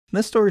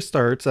This story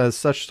starts, as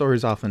such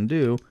stories often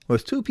do,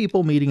 with two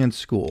people meeting in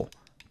school,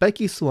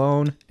 Becky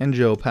Sloan and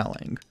Joe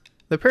Pelling.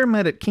 The pair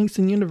met at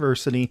Kingston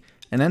University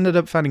and ended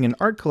up founding an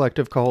art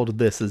collective called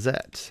This Is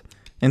It.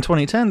 In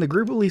 2010, the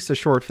group released a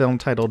short film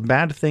titled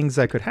Bad Things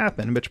That Could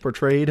Happen, which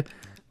portrayed,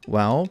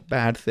 well,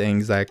 bad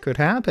things that could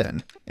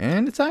happen.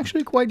 And it's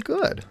actually quite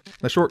good.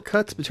 The short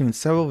cuts between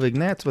several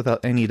vignettes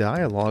without any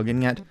dialogue,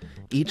 and yet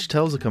each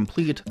tells a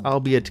complete,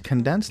 albeit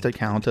condensed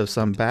account of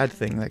some bad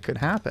thing that could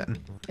happen.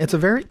 It's a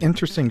very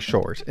interesting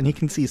short, and you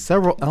can see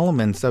several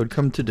elements that would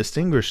come to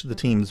distinguish the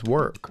team's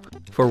work.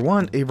 For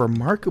one, a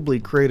remarkably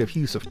creative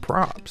use of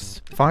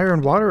props. Fire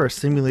and water are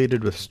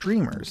simulated with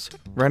streamers.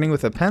 Writing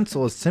with a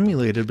pencil is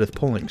simulated with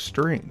pulling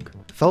string.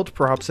 Felt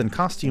props and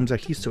costumes are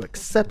used to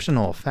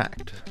exceptional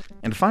effect.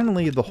 And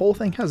finally, the whole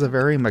thing has a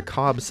very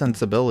macabre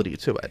sensibility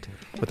to it,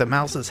 with a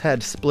mouse's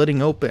head splitting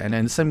open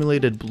and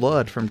simulated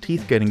blood from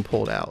teeth getting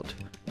pulled out.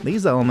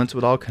 These elements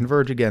would all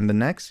converge again the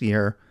next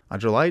year, on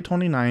July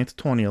 29th,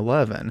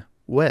 2011,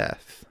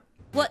 with...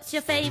 What's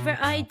your favorite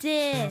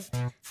idea?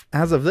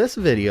 As of this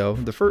video,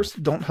 the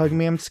first Don't Hug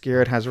Me I'm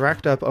Scared has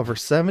racked up over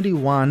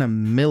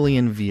 71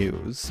 million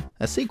views.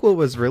 A sequel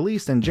was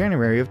released in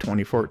January of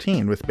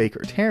 2014 with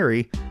Baker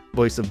Terry,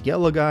 voice of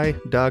Yellow Guy,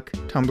 Duck,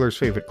 Tumblr's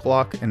favorite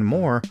clock, and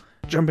more,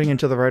 jumping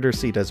into the writer's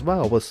seat as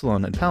well with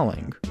Sloan and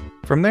Pelling.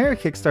 From there,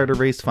 Kickstarter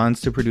raised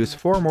funds to produce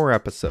 4 more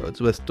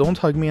episodes, with Don't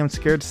Hug Me I'm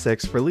Scared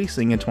 6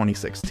 releasing in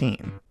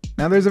 2016.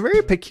 Now, there's a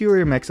very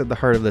peculiar mix at the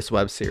heart of this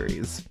web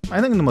series.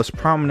 I think the most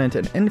prominent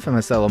and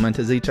infamous element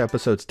is each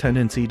episode's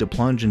tendency to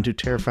plunge into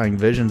terrifying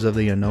visions of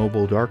the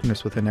unknowable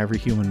darkness within every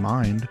human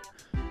mind.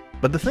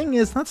 But the thing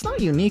is, that's not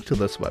unique to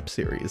this web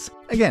series.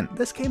 Again,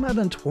 this came out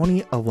in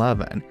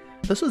 2011.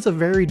 This was a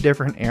very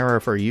different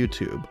era for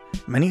YouTube.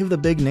 Many of the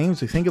big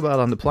names we think about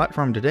on the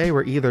platform today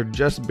were either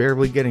just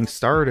barely getting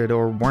started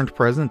or weren't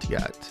present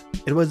yet.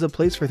 It was a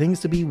place for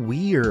things to be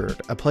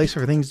weird, a place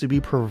for things to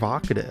be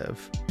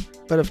provocative.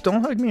 But if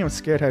Don't Hug Me I'm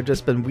Scared had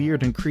just been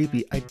weird and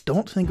creepy, I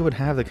don't think it would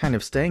have the kind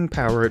of staying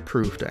power it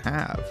proved to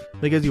have.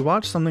 Because you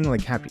watch something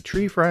like Happy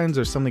Tree Friends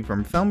or something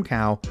from Film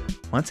Cow,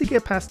 once you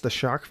get past the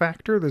shock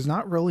factor, there's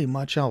not really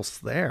much else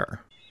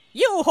there.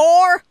 You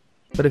whore!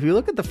 But if you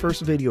look at the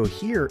first video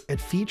here,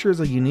 it features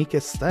a unique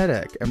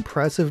aesthetic,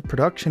 impressive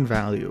production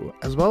value,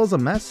 as well as a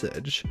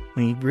message.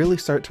 When you really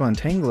start to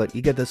untangle it,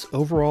 you get this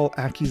overall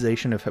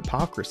accusation of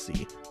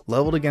hypocrisy,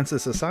 leveled against a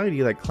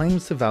society that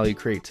claims to value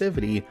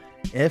creativity,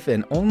 if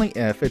and only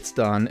if it's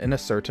done in a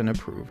certain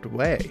approved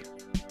way.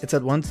 It's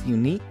at once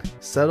unique,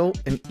 subtle,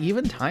 and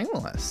even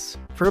timeless.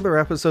 Further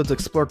episodes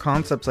explore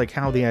concepts like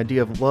how the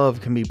idea of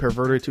love can be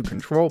perverted to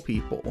control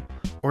people,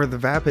 or the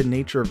vapid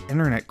nature of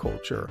internet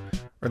culture,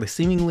 or the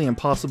seemingly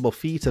impossible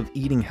feat of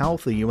eating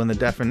healthy when the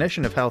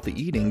definition of healthy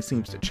eating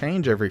seems to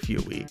change every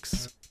few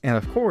weeks. And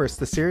of course,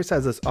 the series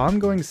has this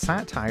ongoing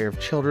satire of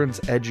children's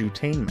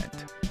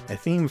edutainment, a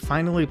theme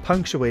finally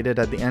punctuated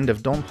at the end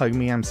of Don't Hug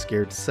Me I'm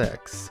Scared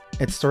 6.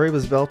 Its story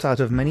was built out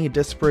of many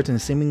disparate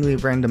and seemingly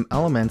random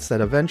elements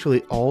that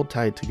eventually all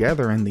tied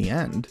together in the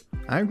end.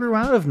 I grew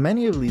out of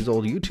many of these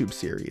old YouTube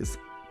series,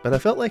 but I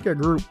felt like I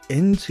grew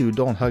into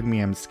Don't Hug Me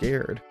I'm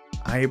Scared.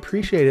 I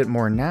appreciate it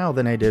more now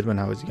than I did when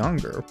I was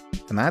younger,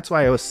 and that's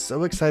why I was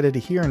so excited to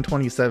hear in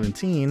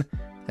 2017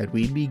 that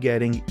we'd be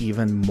getting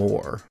even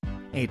more.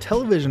 A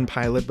television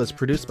pilot was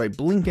produced by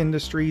Blink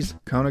Industries,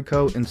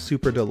 Conoco, and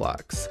Super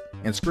Deluxe,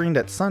 and screened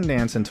at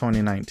Sundance in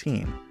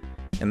 2019.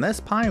 And this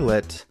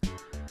pilot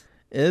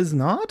is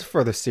not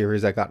for the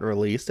series that got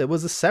released, it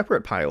was a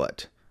separate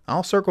pilot.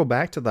 I'll circle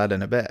back to that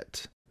in a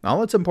bit.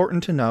 All that's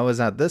important to know is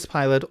that this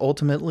pilot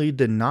ultimately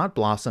did not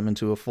blossom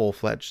into a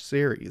full-fledged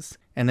series,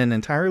 and an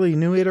entirely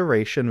new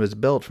iteration was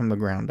built from the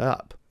ground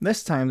up.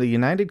 This time the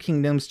United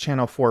Kingdom's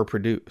Channel 4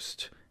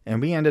 produced, and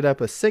we ended up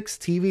with 6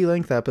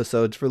 TV-length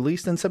episodes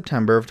released in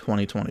September of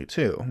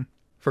 2022.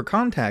 For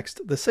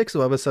context, the 6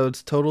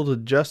 webisodes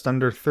totaled just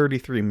under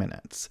 33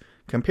 minutes,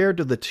 compared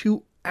to the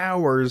 2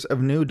 hours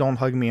of new Don't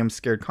Hug Me I'm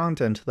Scared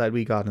content that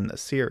we got in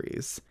this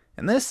series.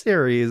 And this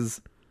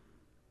series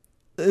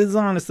is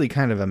honestly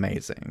kind of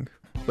amazing.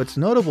 What's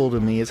notable to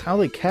me is how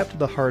they kept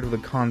the heart of the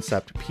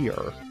concept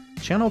pure.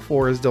 Channel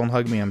 4's Don't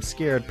Hug Me I'm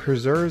Scared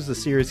preserves the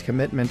series'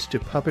 commitment to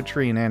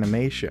puppetry and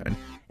animation,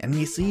 and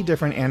we see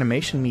different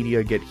animation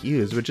media get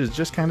used, which is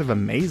just kind of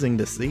amazing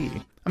to see.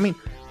 I mean,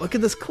 look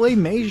at this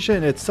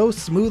claymation, it's so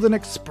smooth and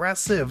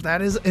expressive,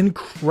 that is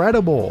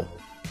incredible!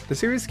 The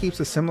series keeps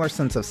a similar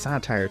sense of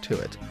satire to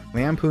it,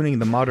 lampooning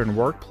the modern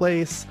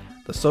workplace,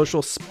 the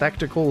social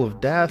spectacle of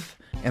death,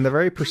 and the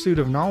very pursuit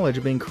of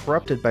knowledge being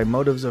corrupted by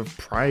motives of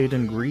pride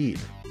and greed.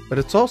 But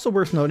it's also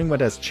worth noting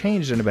what has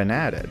changed and been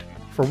added.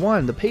 For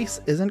one, the pace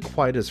isn't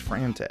quite as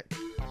frantic.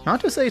 Not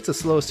to say it's a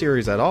slow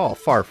series at all,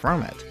 far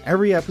from it.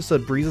 Every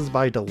episode breezes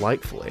by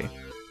delightfully.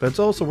 But it's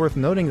also worth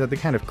noting that the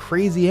kind of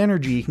crazy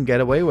energy you can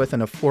get away with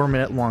in a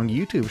 4-minute long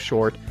YouTube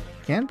short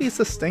can't be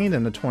sustained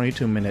in a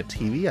 22-minute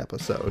TV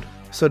episode.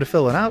 So to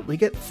fill it out, we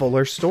get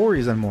fuller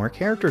stories and more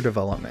character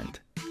development.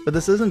 But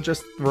this isn't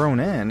just thrown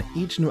in,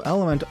 each new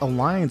element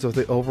aligns with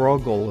the overall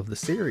goal of the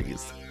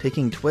series,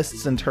 taking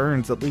twists and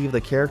turns that leave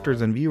the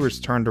characters and viewers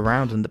turned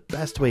around in the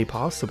best way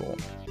possible.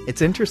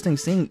 It's interesting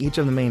seeing each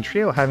of the main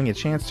trio having a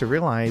chance to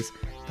realize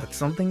that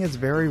something is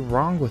very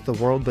wrong with the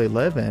world they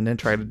live in and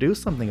try to do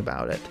something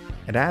about it.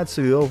 It adds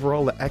to the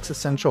overall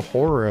existential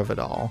horror of it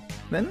all.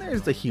 Then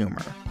there's the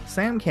humor.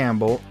 Sam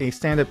Campbell, a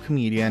stand-up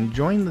comedian,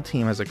 joined the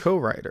team as a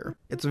co-writer.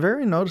 It's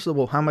very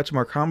noticeable how much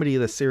more comedy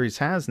this series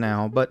has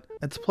now, but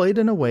it's played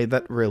in a way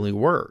that really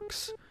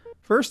works.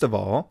 First of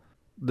all,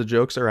 the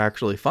jokes are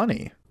actually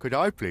funny. Could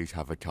I please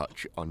have a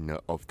touch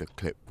of the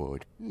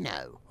clipboard?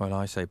 No. Well,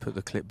 I say put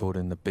the clipboard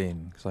in the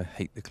bin, because I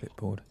hate the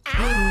clipboard.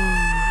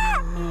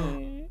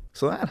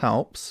 So that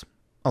helps.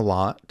 A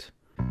lot.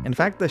 In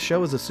fact, this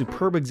show is a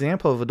superb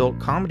example of adult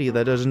comedy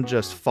that doesn't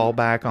just fall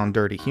back on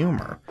dirty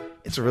humor.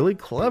 It's really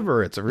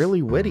clever, it's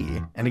really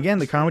witty, and again,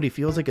 the comedy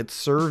feels like it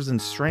serves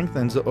and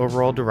strengthens the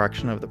overall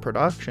direction of the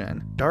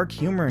production. Dark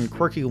humor and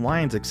quirky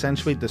lines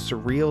accentuate the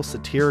surreal,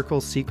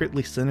 satirical,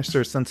 secretly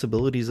sinister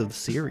sensibilities of the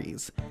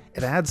series.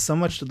 It adds so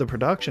much to the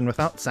production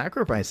without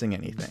sacrificing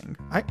anything.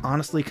 I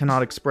honestly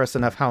cannot express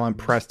enough how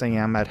impressed I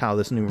am at how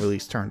this new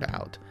release turned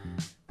out,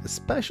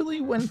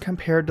 especially when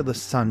compared to the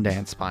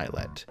Sundance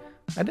pilot.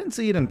 I didn't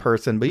see it in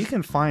person, but you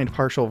can find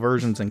partial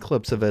versions and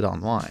clips of it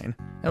online.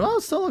 And while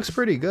it still looks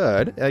pretty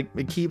good,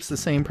 it keeps the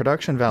same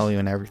production value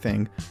and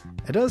everything,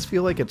 it does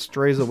feel like it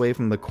strays away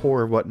from the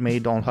core of what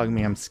made Don't Hug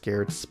Me I'm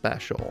Scared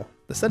special.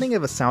 The setting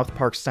of a South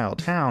Park style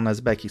town, as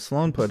Becky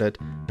Sloan put it,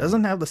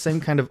 doesn't have the same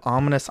kind of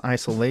ominous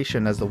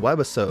isolation as the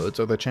webisodes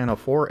or the Channel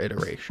 4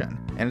 iteration,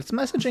 and its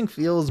messaging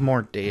feels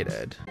more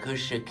dated.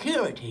 'Cause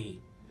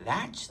security,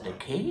 that's the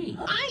key.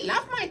 I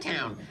love my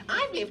town.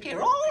 I've lived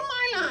here all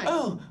my life.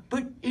 Oh,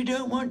 but you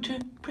don't want to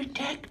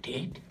protect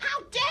it? How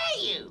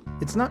dare you!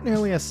 It's not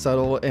nearly as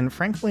subtle, and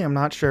frankly I'm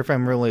not sure if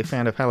I'm really a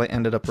fan of how they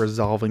ended up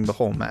resolving the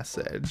whole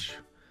message.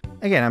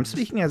 Again, I'm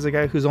speaking as a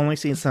guy who's only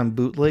seen some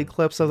bootleg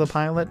clips of the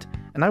pilot,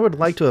 and I would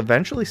like to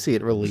eventually see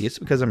it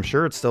released because I'm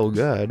sure it's still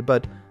good,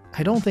 but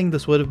I don't think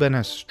this would have been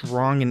as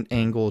strong an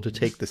angle to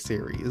take the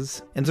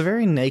series. It's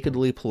very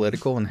nakedly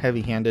political and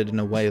heavy-handed in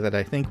a way that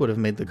I think would have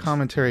made the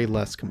commentary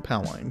less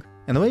compelling.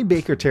 And the way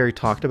Baker Terry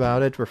talked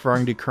about it,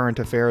 referring to current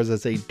affairs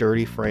as a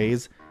dirty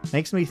phrase,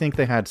 makes me think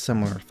they had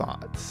similar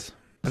thoughts.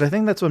 But I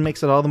think that's what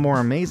makes it all the more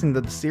amazing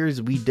that the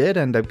series we did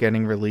end up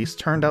getting released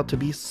turned out to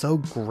be so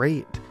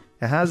great.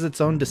 It has its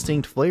own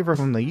distinct flavor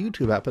from the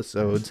YouTube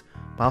episodes,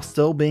 while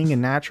still being a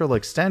natural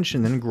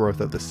extension and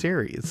growth of the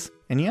series.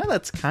 And yeah,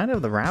 that's kind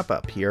of the wrap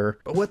up here,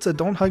 but what's a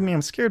Don't Hug Me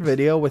I'm Scared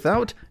video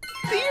without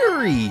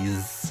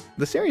theories?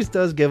 The series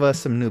does give us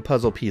some new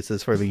puzzle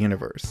pieces for the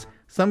universe,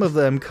 some of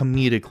them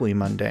comedically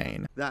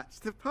mundane. That's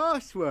the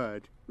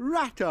password.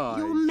 Rat eyes.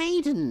 Your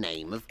maiden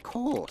name, of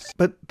course.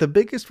 But the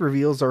biggest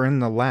reveals are in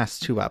the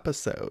last two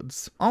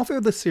episodes. All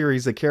through the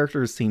series, the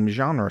characters seem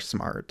genre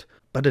smart,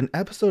 but in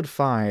episode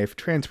 5,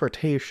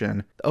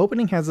 Transportation, the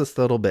opening has this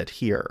little bit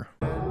here.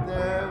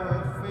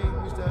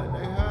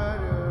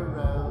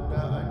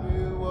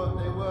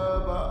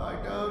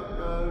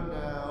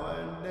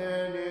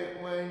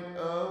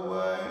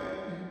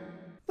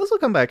 This will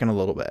come back in a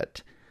little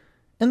bit.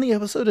 In the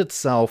episode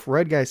itself,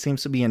 Red Guy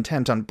seems to be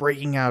intent on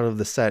breaking out of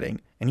the setting,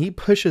 and he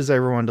pushes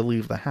everyone to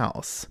leave the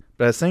house.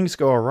 But as things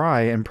go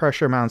awry and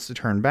pressure mounts to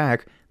turn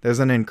back, there's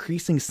an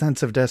increasing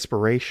sense of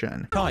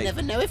desperation. I'll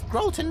never know if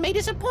Grolton made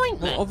his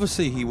appointment. Well,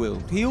 obviously he will.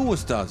 He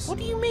always does. What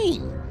do you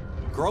mean?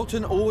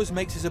 Grolton always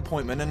makes his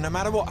appointment, and no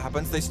matter what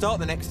happens, they start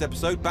the next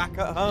episode back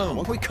at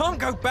home. We can't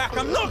go back.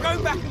 I'm not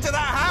going back into that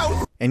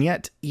house! And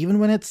yet, even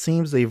when it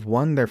seems they've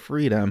won their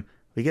freedom,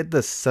 we get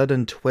this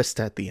sudden twist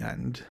at the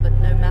end. But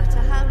no matter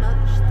how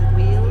much the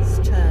wheels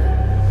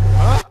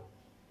turn,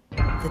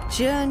 the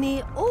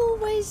journey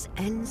always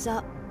ends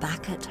up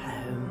back at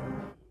home.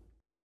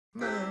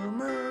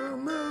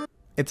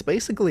 It's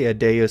basically a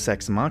deus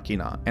ex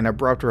machina, an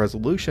abrupt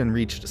resolution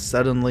reached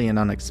suddenly and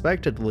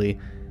unexpectedly,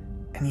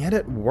 and yet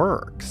it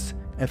works.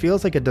 It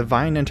feels like a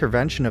divine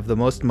intervention of the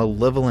most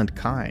malevolent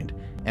kind,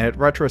 and it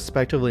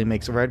retrospectively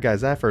makes Red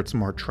Guy's efforts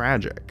more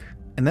tragic.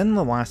 And then in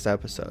the last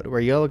episode, where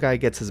Yellow Guy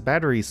gets his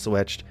batteries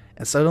switched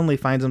and suddenly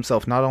finds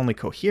himself not only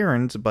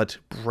coherent, but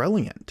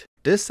brilliant.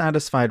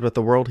 Dissatisfied with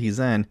the world he's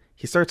in,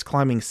 he starts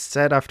climbing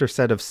set after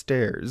set of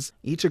stairs,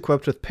 each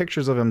equipped with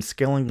pictures of him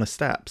scaling the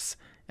steps,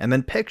 and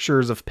then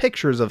pictures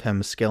of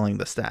him scaling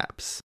the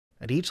steps.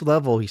 At each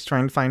level, he's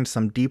trying to find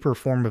some deeper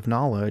form of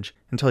knowledge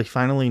until he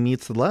finally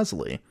meets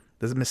Leslie,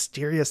 this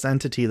mysterious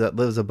entity that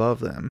lives above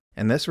them.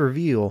 And this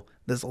reveal,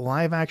 this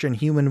live-action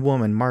human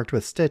woman marked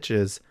with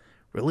stitches,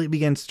 really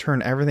begins to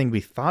turn everything we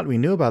thought we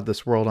knew about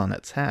this world on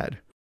its head.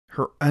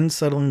 Her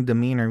unsettling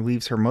demeanor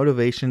leaves her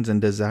motivations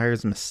and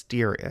desires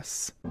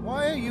mysterious.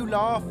 Why are you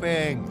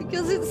laughing?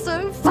 Because it's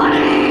so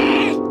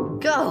funny!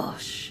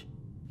 Gosh,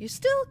 you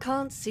still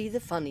can't see the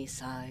funny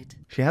side.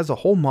 She has a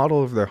whole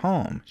model of their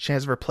home. She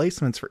has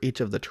replacements for each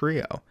of the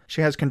trio.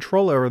 She has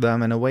control over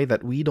them in a way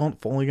that we don't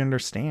fully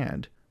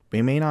understand.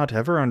 We may not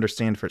ever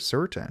understand for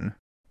certain.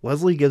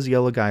 Leslie gives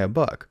Yellow Guy a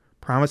book,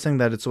 promising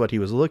that it's what he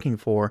was looking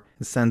for,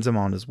 and sends him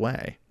on his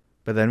way.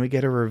 But then we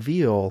get a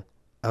reveal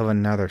of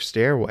another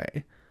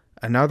stairway,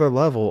 another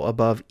level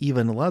above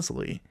even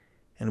Leslie,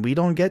 and we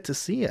don't get to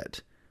see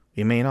it.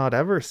 We may not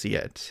ever see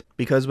it,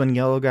 because when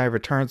Yellow Guy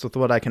returns with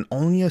what I can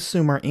only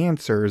assume are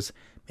answers,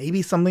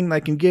 maybe something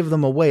that can give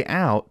them a way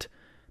out,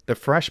 the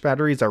fresh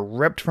batteries are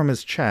ripped from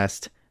his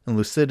chest, and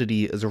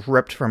lucidity is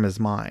ripped from his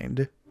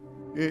mind.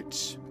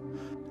 It's...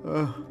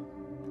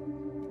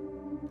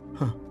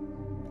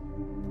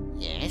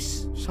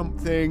 Yes?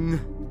 something...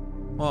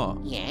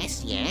 What?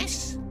 Yes,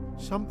 yes?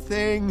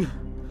 something...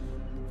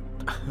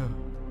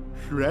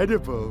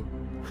 incredible.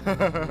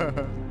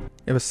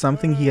 It was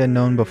something he had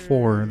known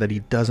before that he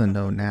doesn't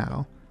know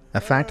now,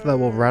 a fact that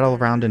will rattle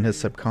around in his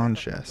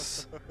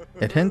subconscious.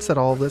 It hints that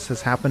all this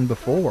has happened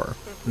before,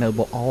 and it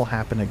will all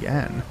happen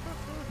again.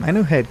 My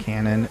new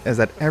headcanon is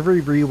that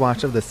every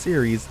rewatch of the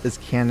series is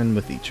canon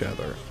with each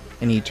other,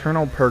 an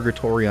eternal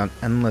purgatory on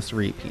endless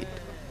repeat.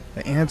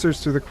 The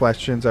answers to the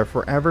questions are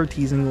forever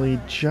teasingly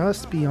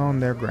just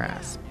beyond their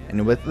grasp,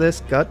 and with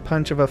this gut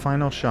punch of a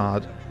final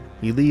shot,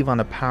 we leave on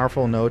a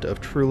powerful note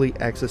of truly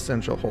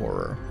existential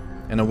horror,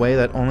 in a way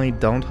that only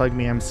Don't Hug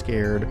Me I'm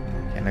Scared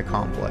can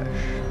accomplish.